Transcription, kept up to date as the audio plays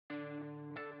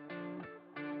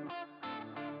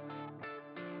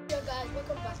guys,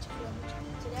 welcome back to Flamin' Chicken.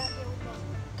 Today I'm here with my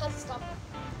cousin Stop.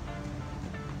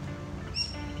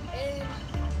 And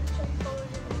show you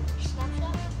photos in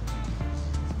Snapchat.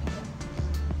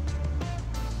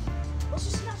 What's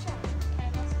your Snapchat?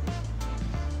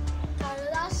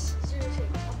 Kailas 06.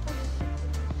 I'll put it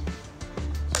in.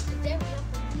 So today we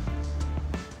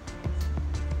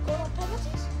have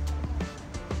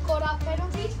caught out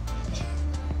penalties.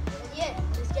 And yeah,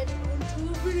 let's get into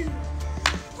the video.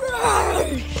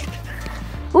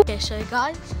 Okay, so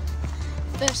guys,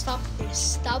 first up is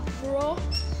Stab Bro.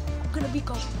 I'm gonna be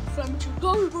going Flamin' Chicken.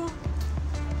 Go, bro.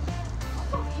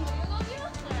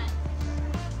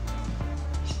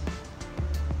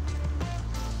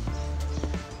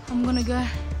 I'm gonna go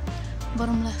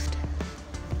bottom left.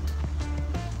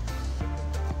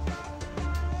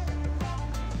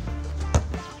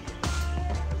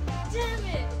 Damn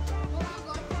it!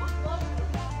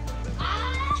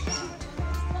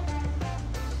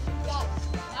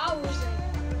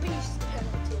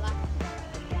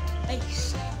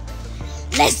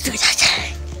 Let's do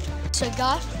that. So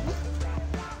guys,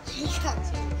 you can't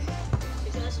see me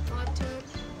because it's my turn.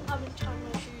 I've been trying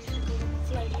my shoes to go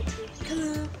Flamin'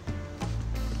 Chicken.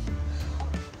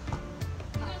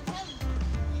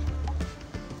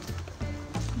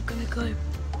 I'm gonna go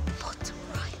bottom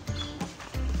right.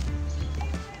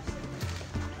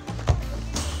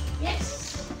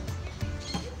 Yes,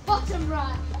 bottom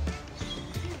right.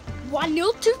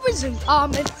 1-0 to Prison.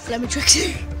 Flamin'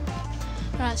 Chicken.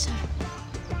 Alright, so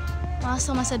last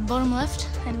time I said bottom left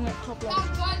and it went top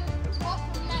left.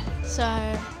 So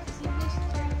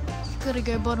you've got to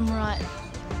go bottom right.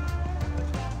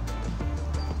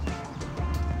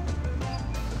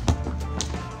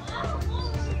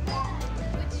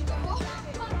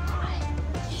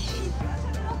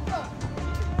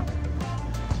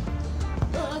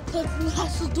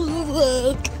 That's do the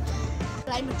work.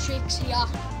 Flamin' Chicken here.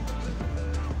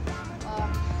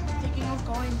 Thinking of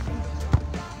going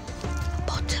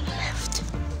bottom left.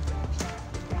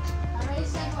 I already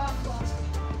said where I'm going.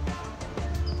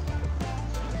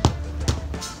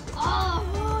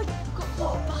 Oh, got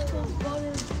brought back on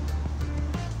bottom.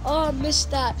 Oh, I missed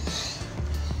that.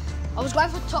 I was going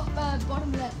for top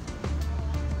bottom left.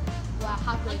 Wow,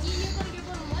 halfway. You're gonna go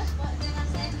bottom left, but then I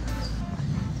said.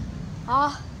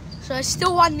 So it's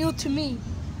still 1-0 to me.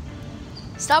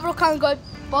 Stavro can't go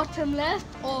bottom left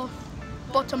or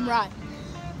bottom right.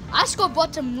 I scored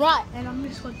bottom right and I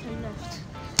missed bottom left.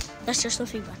 That's just the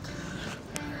feedback.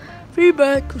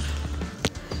 Feedback.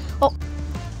 Oh.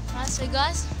 Alright, so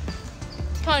guys,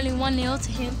 currently 1-0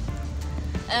 to him.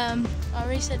 I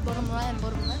already said bottom right and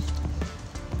bottom left.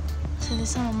 So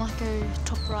this time I might go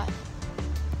top right.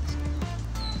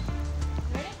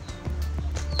 Ready?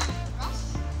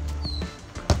 Ross?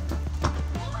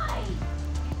 Why?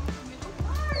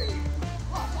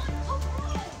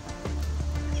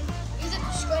 He's a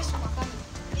disgrace to my family.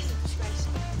 He's a disgrace.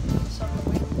 So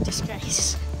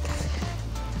disgrace.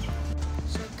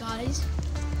 So guys,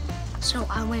 so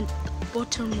I went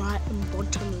bottom right and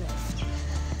bottom left.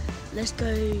 Let's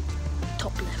go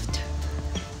top left.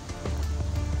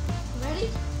 Ready?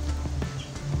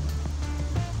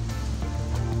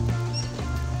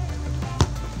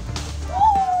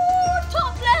 Oh,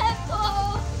 top left!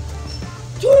 Oh.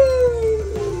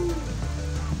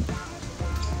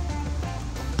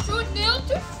 2-0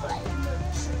 to Flamin'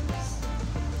 Chicken.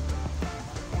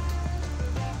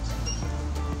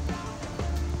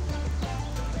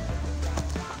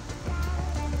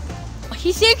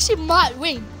 He thinks he might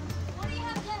win. What do you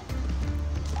have left?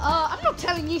 I'm not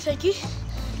telling you, thank you.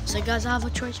 So guys, I have a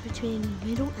choice between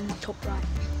middle and top right.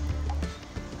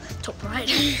 Top right.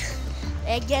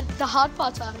 And get the hard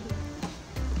parts out of here.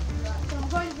 Right, so I'm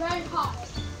going very hard.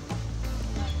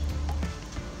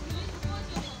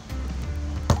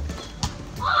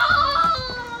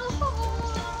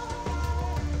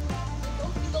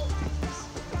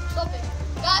 Stop it.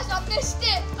 Guys, I missed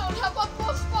it. I only have one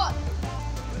more spot.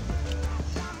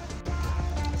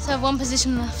 So I have one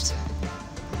position left.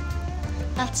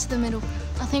 That's the middle.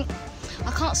 I think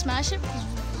I can't smash it because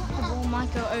the ball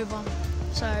might go over.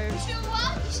 So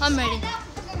I'm ready.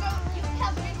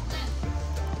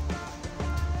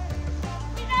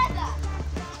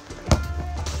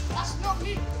 That's not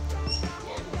me.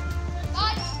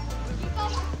 Guys,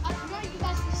 I know you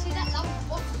guys can see that. That was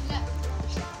bottom left.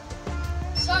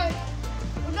 So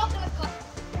we're not gonna cut.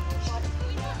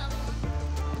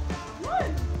 No.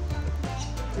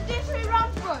 We did 3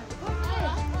 rounds, bro.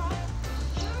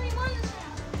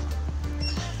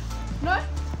 No?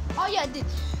 Oh yeah, I did.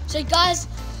 So guys,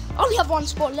 I only have one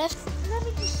spot left. Let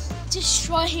me just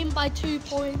destroy him by 2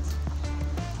 points.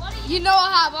 What do You know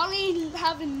I have. I only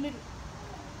have in the middle.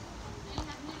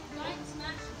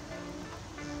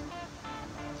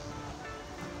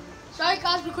 Sorry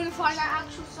guys, we couldn't find our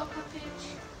actual soccer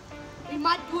pitch. We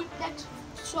might do it next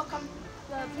soccer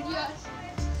video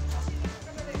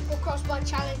for crossbar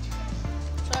challenge.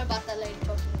 Sorry about that lady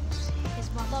talking. His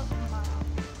mother.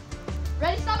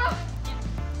 Ready, Sandra?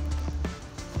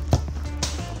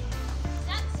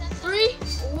 3,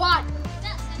 1.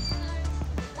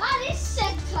 That is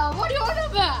center. What do you want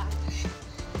about?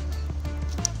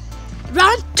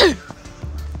 Round 2.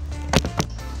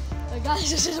 So guys,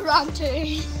 this is round 2.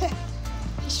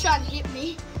 He's trying to hit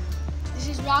me. This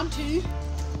is round 2.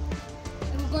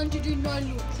 And we're going to do no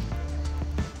look.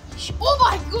 Oh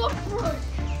my god, bro!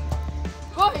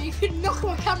 Bro, you could knock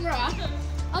my camera out.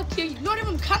 I'll kill you. Not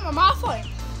even cut my mouth on.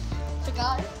 So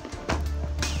guys,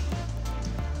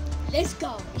 let's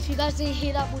go. If you guys didn't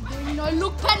hear that, we're doing no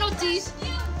look penalties.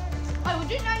 Oh, we're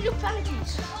doing no look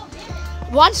penalties.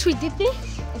 Once we did this,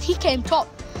 and he came top.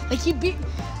 Like I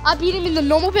beat him in the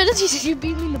normal penalties, and you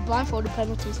beat me in the blindfolded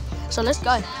penalties. So let's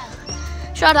go.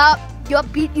 Shut up. You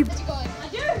beat you. Let's go. I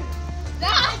do. Nah,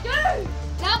 I do.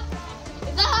 Now,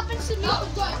 if that happens to me, I'll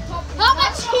go top. How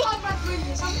much?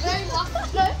 I'm very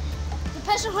lucky. No. The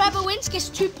person whoever wins gets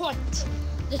 2 points.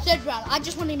 The third round. I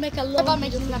just want to make a long about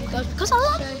making that because I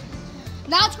love it.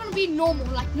 Now it's going to be normal,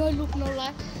 like no look, no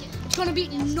lie. It's going to be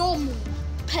normal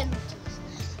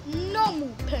penalties. Normal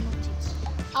penalties.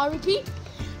 I'll repeat.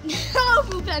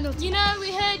 Normal penalties. You know,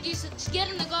 we heard you said get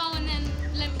him the goal and then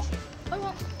let me shoot.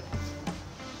 Alright.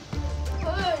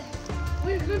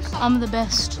 I'm the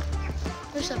best.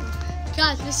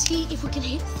 Guys, let's see if we can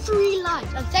hit 3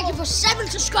 likes. And thank you for 7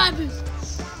 subscribers.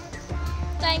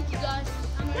 Thank you guys.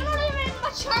 You're not even in my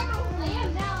channel. I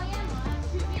am now, I am. I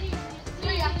have 2 videos.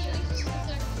 3 actually.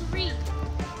 So 3.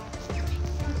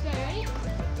 Okay, ready?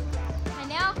 And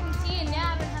now I can see and now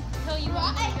I don't have to tell you where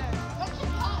to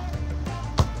go.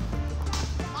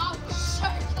 Oh, so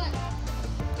close.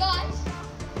 Guys,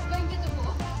 go and get the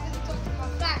ball. I'm going to talk to my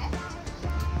fat.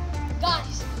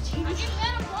 Guys, do you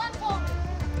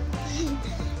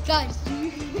guys, do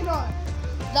you know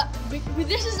that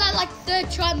this is our like 3rd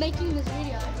try making this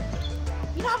video?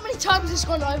 You know how many times it's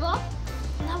gone over?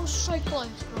 And that was so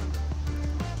close, bro.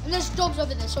 And there's dogs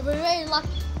over there, so we're very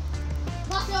lucky.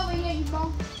 Lucky over here, you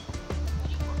monkey.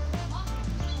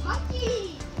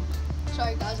 Monkey!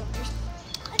 Sorry guys, I'm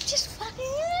just fucking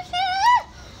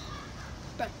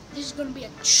bro, this is gonna be a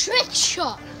trick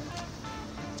shot.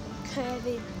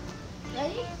 Kevin.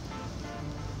 Ready?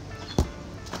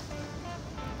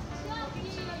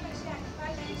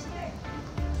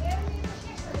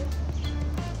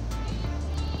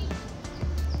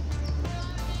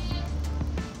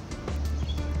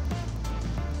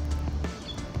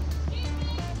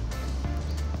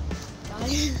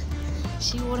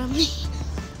 See what I mean?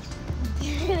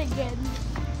 Did it again.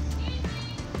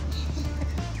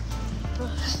 Bro,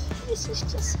 this is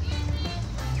just...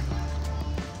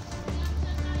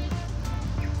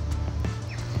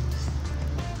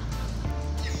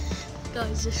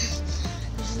 Guys, this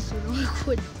is really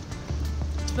awkward.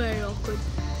 It's very awkward.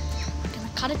 I'm gonna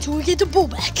cut it till we get the ball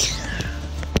back.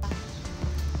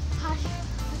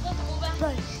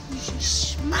 Bro, you should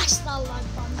smash that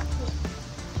like button.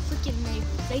 Freaking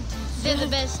neighbors, They're the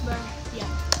best, bro. Yeah.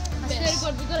 I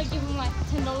swear to God, we gotta give them like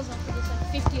 $10 after this,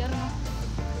 like 50, I don't know.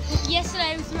 Like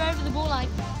yesterday we threw over the ball like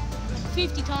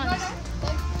 50 times. No,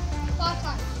 like 5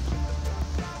 times.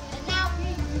 And now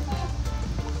we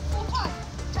 4 times.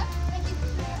 And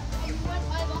you went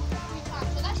over 3 times.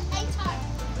 So that's 8 times.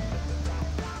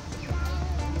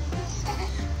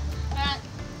 Alright,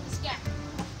 let's go.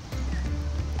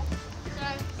 So,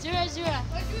 0-0.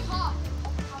 Don't do hard.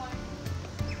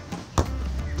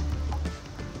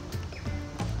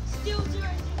 Still 0-0.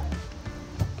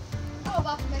 I'm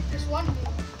about to make this 1-0.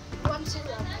 1-0.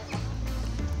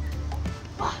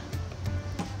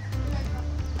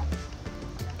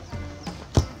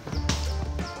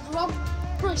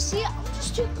 Bro, see, I'm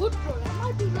just too good, bro. I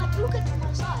might be like, look at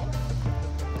my side.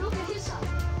 Look at his side.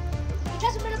 It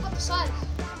doesn't matter about the size.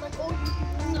 Like all you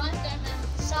people. Size don't matter.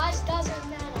 Size doesn't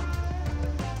matter.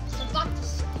 It's about the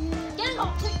skill. Get it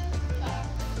on, quick.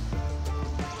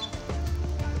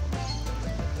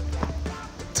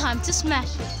 Time to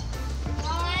smash it.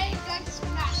 Alright, going to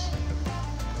smash it.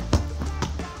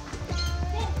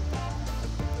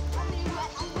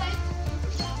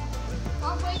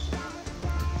 I'm waiting.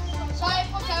 Sorry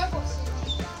for terrible.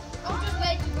 I'm just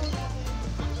waiting to go.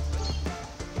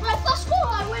 Right, if I score, I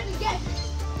win again.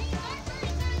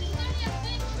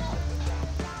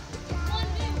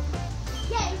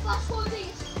 Yeah, if I score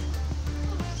this,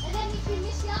 and then if you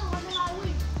miss the other one, then I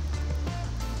win.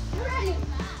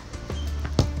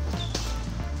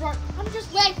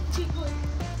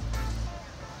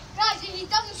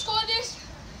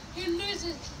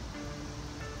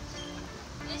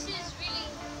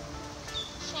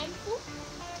 painful.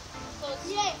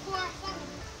 Yeah, 4 or 7.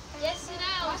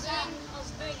 Yesterday I was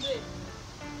doing good.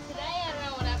 Today I don't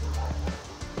know what happened.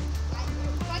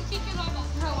 Don't kick it over.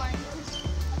 Don't worry.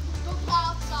 Don't play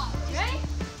outside. You ready?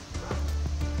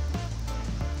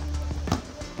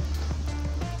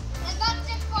 And that's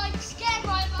it, folks. Game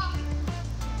over.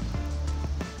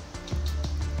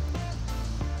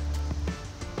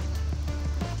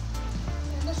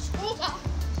 And the scooter.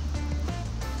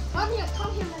 Come here,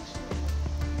 Mitch.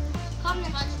 Come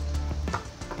here, Mitch.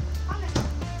 Come here.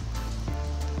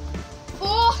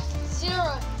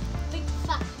 4-0. Big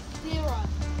fat 0.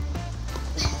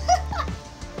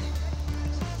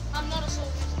 I'm not a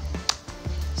soldier.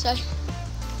 So,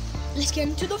 let's get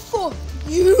into the 4.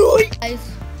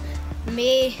 Guys,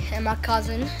 me and my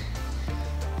cousin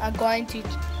are going to,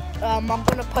 I'm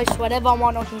gonna post whatever I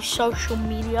want on his social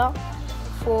media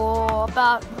for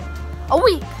about a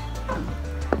week.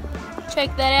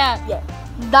 Check that out. Yeah,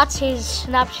 that's his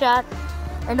Snapchat.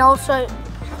 And also,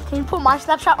 can you put my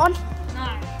Snapchat on? No.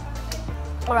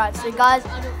 Alright, so guys,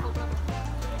 I don't know.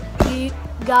 you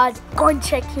guys go and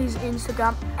check his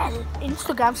Snapchat,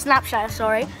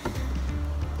 sorry.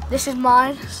 This is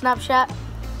mine, Snapchat.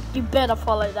 You better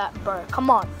follow that, bro. Come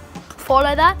on.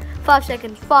 Follow that. 5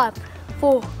 seconds. 5,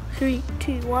 4, 3,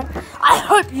 2, 1. I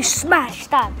hope you smash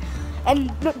that.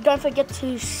 And don't forget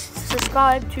to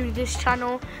subscribe to this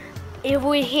channel. If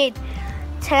we hit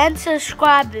 10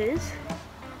 subscribers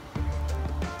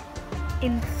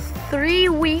in 3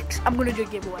 weeks, I'm gonna do a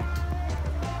giveaway.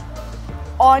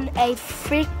 On a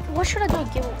freak, what should I do a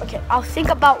giveaway? Okay, I'll think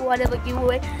about whatever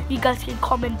giveaway. You guys can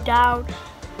comment down.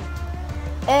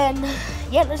 And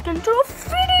yeah, let's get into a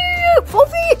video.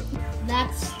 Forfeit.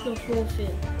 That's the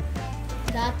forfeit.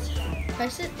 That's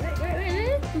press it.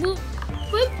 Wait. Boop,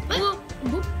 boop, boop,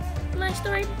 boop. Nice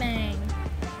story. Bang.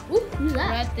 Ooh, who's that?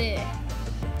 Right there.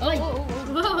 Oh, Oh.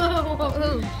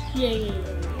 yeah.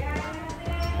 I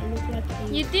look like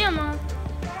a... You did, Mom.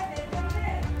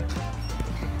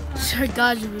 So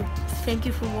guys, thank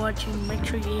you for watching. Make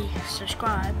sure you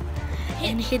subscribe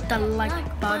and hit the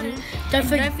like button. Don't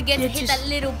forget to hit that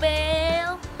little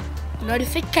bell.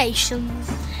 notifications.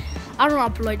 I don't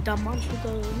upload that much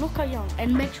because look how young.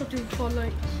 And make sure to follow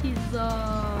his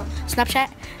Snapchat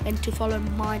and to follow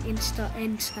mine Insta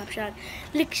and Snapchat.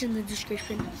 Links in the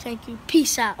description. Thank you.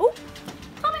 Peace out. Oh,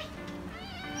 mommy.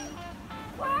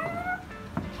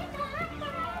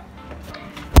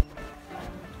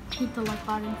 Hit the like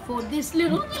button for this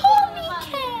little